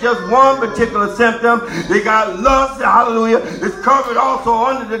it ain't just one particular symptom. They got lust, hallelujah. It's covered also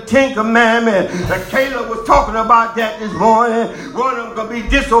under the 10 Commandments. And Caleb was talking about that this morning. One of them going to be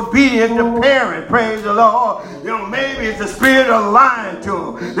disobedient to parent, praise the Lord. Maybe it's the spirit of lying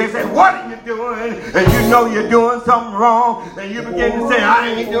to them. They say, what are you doing? And you know you're doing something wrong, and you begin to say,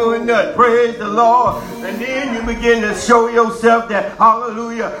 I ain't doing nothing, praise the Lord. And then you begin to show yourself that,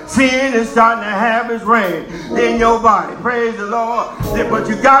 hallelujah, sin is starting to have its reign in your body, praise the Lord. But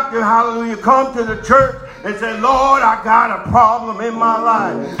you got to, hallelujah, come to the church and say, Lord, I got a problem in my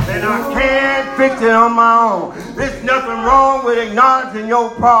life and I can't fix it on my own. There's nothing wrong with acknowledging your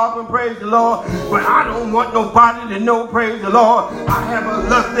problem, praise the Lord, but I don't want nobody to know, praise the Lord, I have a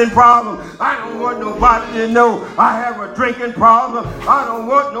lusting problem. I don't want nobody to know I have a drinking problem. I don't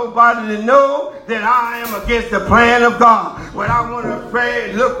want nobody to know that I am against the plan of God. But I want to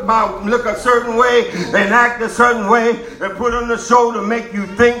pray, look a certain way and act a certain way and put on the show to make you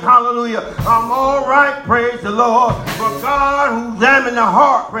think, hallelujah, I'm all right, praise the Lord. But God who's examining the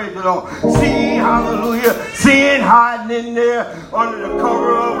heart, praise the Lord, see, hallelujah, sin hiding in there under the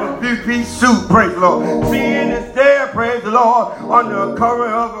cover of a three-piece suit, praise the Lord. Sin is there, praise the Lord, under the cover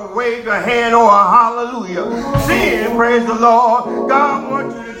of a wave of hand or a hallelujah. Sin, praise the Lord, God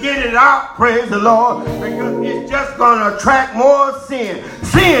wants you to get it out, praise the Lord, because it's just going to attract more sin.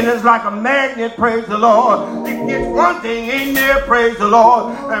 Sin is like a magnet, praise the Lord. It gets one thing in there, praise the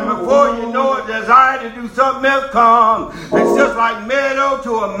Lord, and before you know it, desire to do something else comes. It's just like metal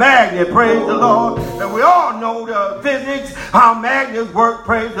to a magnet, praise the Lord. And we all know the physics, how magnets work,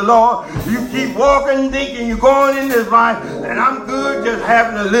 praise the Lord. You keep walking, thinking you're going in this life, and I'm good just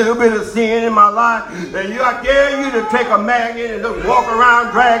having a little bit of sin in my life. And I dare you to take a magnet and just walk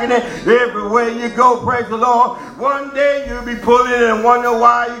around dragging it everywhere you go, praise the Lord. One day you'll be pulling it and wonder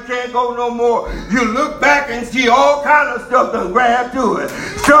why you can't go no more. You look back and see all kind of stuff to grab to it.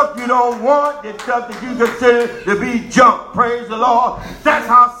 Stuff you don't want, the stuff that you consider to be junk, praise the Lord. That's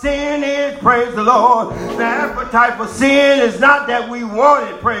how sin is, praise the Lord. The appetite for sin is not that we want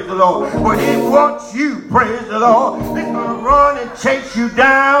it, praise the Lord, but it wants you, praise the Lord. It's going to run and chase you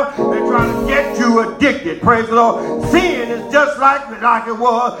down and try to get you addicted, praise the Lord. Sin is just like it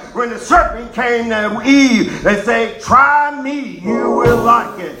was when the serpent came to Eve and said, try me, you will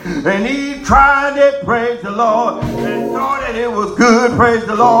like it. And Eve tried it, praise the Lord, and thought that it was good, praise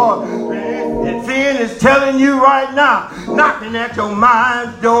the Lord. And sin is telling you right now, knocking at your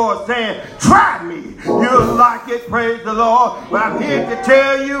mind's door saying, try me. You'll like it, praise the Lord. But I'm here to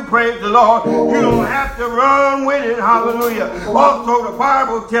tell you, praise the Lord, you don't have to run with it, hallelujah. Also, the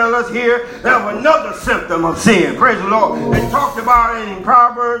Bible tells us here there's another symptom of sin, praise the Lord. It talks about it in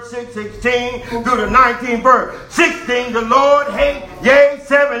Proverbs 6:16 through the 19th verse. 16, the Lord hates, yea,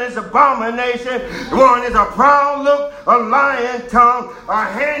 7 is abomination. 1 is a proud look, a lying tongue, a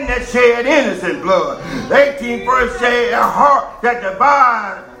hand that shed innocent blood. 18th verse say, a heart that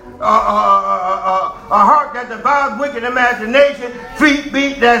divides, a heart that devours wicked imagination,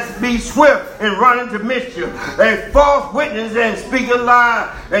 feet that be swift and run into mischief, a false witness and speak a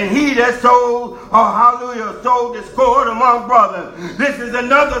lie, and he that sows, hallelujah, sow discord among brothers. This is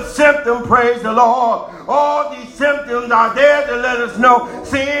another symptom, praise the Lord. All these symptoms are there to let us know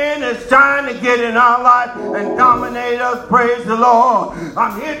sin is trying to get in our life and dominate us, praise the Lord.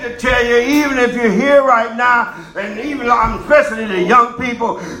 I'm here to tell you, even if you're here right now, and even especially the young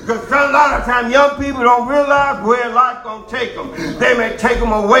people, because a lot of times young people don't realize where life's going to take them. They may take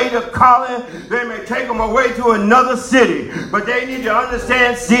them away to college. They may take them away to another city. But they need to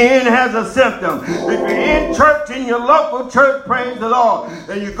understand sin has a symptom. If you're in church, in your local church, praise the Lord,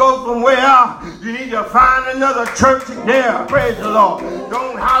 and you go somewhere else, you need to find another church there, praise the Lord.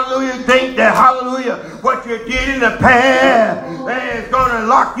 Don't, hallelujah, think that, hallelujah, what you did in the past is going to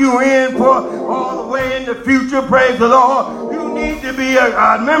lock you in for all the way in the future, praise the Lord. You need to be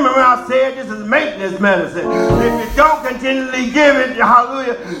remember when I said this is maintenance medicine. If you don't continually give it,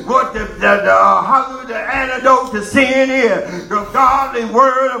 hallelujah, what hallelujah, the antidote to sin is, the godly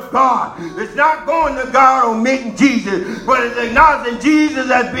word of God. It's not going to God or meeting Jesus, but it's acknowledging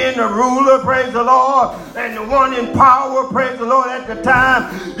Jesus as being the ruler, praise the Lord, and the one in power, praise the Lord, at the time.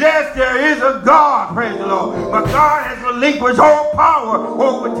 Yes, there is a God, praise the Lord, but God has relinquished all power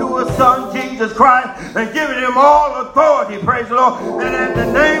over to his son, Jesus Christ, and given him all authority, praise the Lord, and at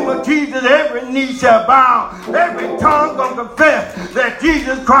the name of Jesus, every knee shall bow, every tongue gonna confess that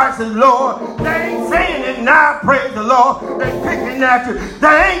Jesus Christ is Lord. They ain't saying it now, praise the Lord. They picking at you. They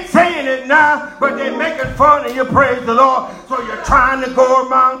ain't saying it now, but they making fun of you, praise the Lord. So you're trying to go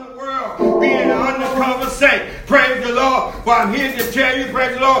around the world being an undercover saint, praise the Lord. But I'm here to tell you,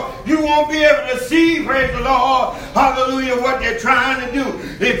 praise the Lord, you won't be able to see, praise the Lord, hallelujah, what they're trying to do.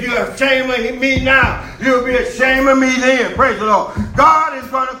 If you're ashamed of me now, you'll be ashamed of me then, praise the Lord. God is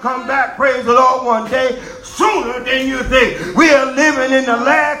going to come back, praise the Lord, one day sooner than you think. We are living in the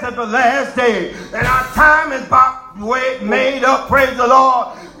last of the last days, and our time is about made up, praise the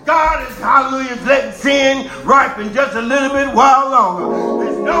Lord. God is, hallelujah, letting sin ripen just a little bit while longer.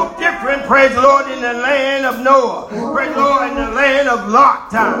 It's no different, praise the Lord, in the land of Noah, praise the Lord, in the land of Lot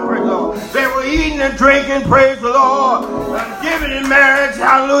time, praise the Lord. They were eating and drinking, praise the Lord, and giving in marriage,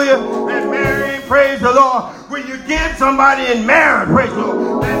 hallelujah, and marrying, praise the Lord. When you give somebody in marriage, praise the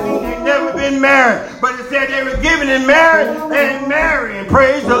Lord, that means they've never been married. But it said they were given in marriage and marrying,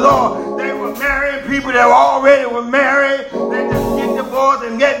 praise the Lord. They were marrying people that already were married. They just get divorced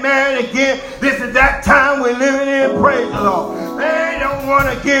and get married again. This is that time we're living in, praise the Lord. They don't want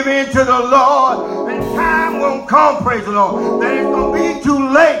to give in to the Lord. And time won't come, praise the Lord, that it's going to be too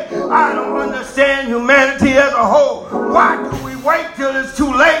late. I don't understand humanity as a whole. Why do we wait till it's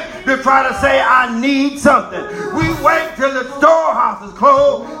too late to try to say, I need something? We wait till the storehouse is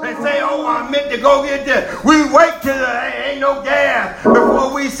closed and say, oh, I meant to go get this. We wait till there ain't no gas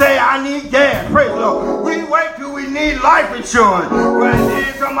before we say, I need gas. Praise the Lord. We wait till we need life insurance. When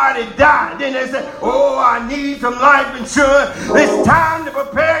then somebody died, then they say, oh, I need some life insurance. It's time to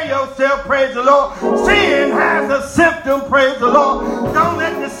prepare yourself, praise the Lord. Sin has a symptom, praise the Lord. Don't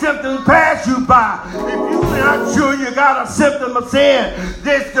let the symptoms pass you by. If you're not sure you got a symptom of sin,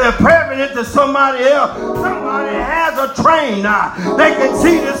 this prevalent to somebody else. Somebody has a train now. They can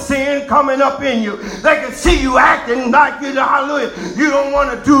see the sin coming up in you. They can see you acting like you, hallelujah, you don't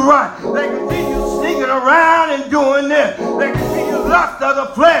want to do right. They can see you sneaking around and doing this. They can see your lust of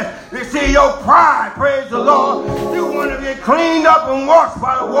the flesh. They see your pride, praise the Lord. You want to get cleaned up and washed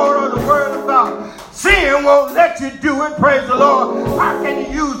by the water of the word of God. Sin won't let you do it, praise the Lord. How can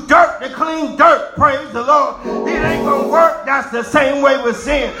you use dirt to clean dirt, praise the Lord? It ain't going to work. That's the same way with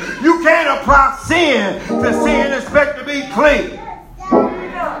sin. You can't apply sin to sin and expect to be clean.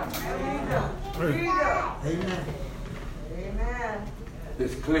 Amen. Amen.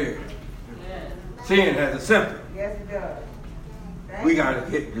 It's clear. Sin has a symptom. Yes, it does. We got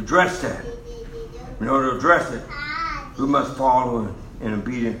to address that. In order to address it, we must follow in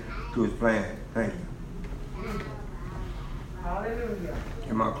obedience to his plan. Thank you. Hallelujah.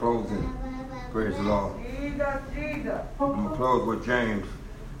 In my closing, praise the Lord. Jesus. I'm going to close with James,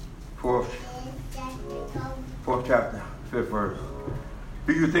 4th chapter, 5th verse.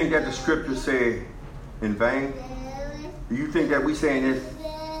 Do you think that the scriptures say in vain? Do you think that we saying this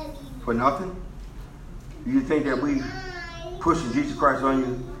for nothing? Do you think that we pushing Jesus Christ on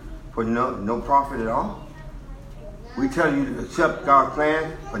you for no profit at all? We tell you to accept God's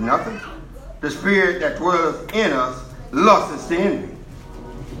plan for nothing? The spirit that dwells in us lusts to envy.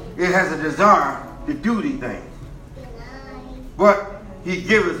 It has a desire to do these things. But he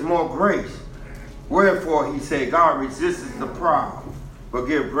giveth more grace. Wherefore he said, God resists the proud, but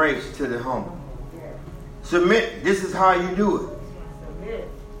give grace to the humble. Submit. This is how you do it.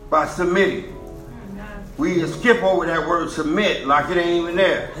 By submitting. We skip over that word submit like it ain't even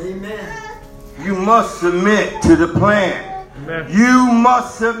there. Amen. You must submit to the plan. Amen. You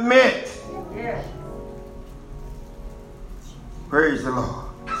must submit. Yes. Praise the Lord.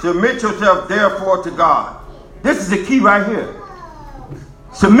 Submit yourself therefore to God. This is the key right here.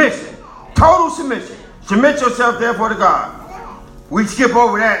 Submission. Total submission. Submit yourself therefore to God. We skip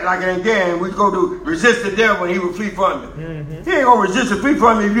over that like it ain't there, and we go to resist the devil and he will flee from you. Mm-hmm. He ain't going to resist and flee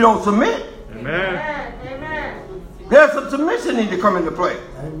from you if you don't submit. Amen. Amen. There's some submission need to come into play.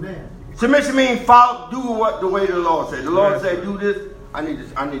 Amen. Submission means follow, do what the way the Lord said. The Lord said, do this. I need to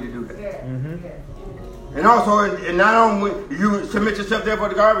do that. Yes. Mm-hmm. Yes. And also, and not only you submit yourself therefore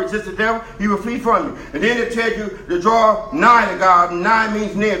to God, resist the devil, he will flee from you. And then it tells you to draw nigh to God. Nigh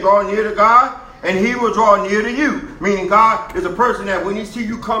means near. Draw near to God, and he will draw near to you. Meaning God is a person that when he see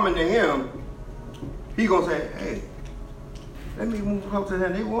you coming to him, he going to say, hey, let me move closer to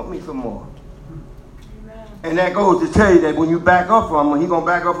them. They want me some more. Amen. And that goes to tell you that when you back up from him, he going to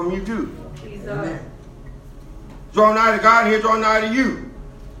back up from you too. Amen. Draw nigh to God, and he'll draw nigh to you.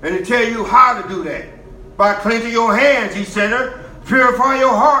 And to tell you how to do that. By cleansing your hands, ye sinner. Purify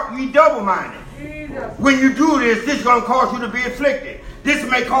your heart, ye double-minded. Jesus. When you do this, this is going to cause you to be afflicted. This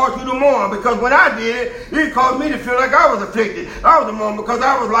may cause you to mourn, because when I did it, it caused me to feel like I was afflicted. I was a mourn because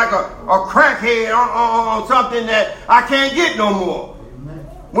I was like a crackhead on something that I can't get no more. Amen.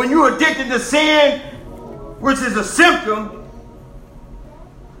 When you're addicted to sin, which is a symptom,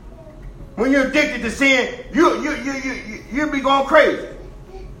 when you're addicted to sin, you'll be going crazy.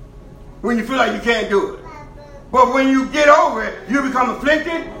 When you feel like you can't do it. But when you get over it, you become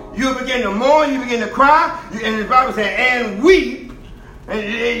afflicted, you begin to mourn, you begin to cry, and the Bible says, and weep. And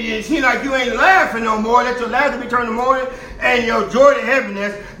it seems like you ain't laughing no more. Let your laughter be turned to mourning and your joy to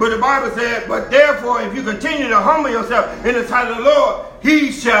heaviness. But the Bible said, but therefore, if you continue to humble yourself in the sight of the Lord,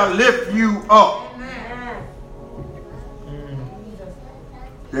 he shall lift you up. Amen.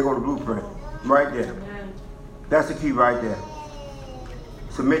 There go the blueprint. Right there. Amen. That's the key right there.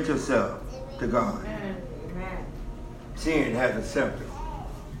 Submit yourself to God. Amen. Sin has a symptom.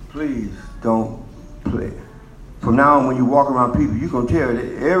 Please don't play. From now on, when you walk around people, you're going to tell that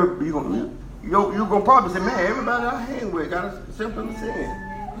you're going to probably say, man, everybody I hang with got a symptom of sin.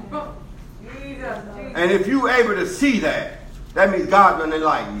 And if you're able to see that, that means God's going to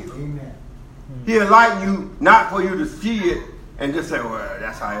enlighten you. Amen. He'll enlighten you not for you to see it and just say, well,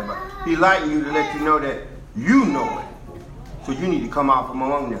 that's how everybody. He'll enlighten you to let you know that you know it. So you need to come out from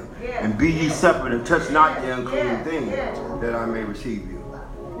among them. And be ye separate and touch not the unclean thing, that I may receive you.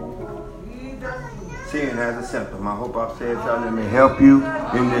 Sin has a symptom. I hope I've said something that may help you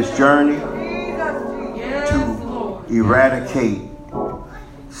in this journey to eradicate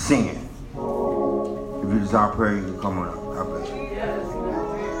sin. If you desire prayer, you can come on up. God bless you.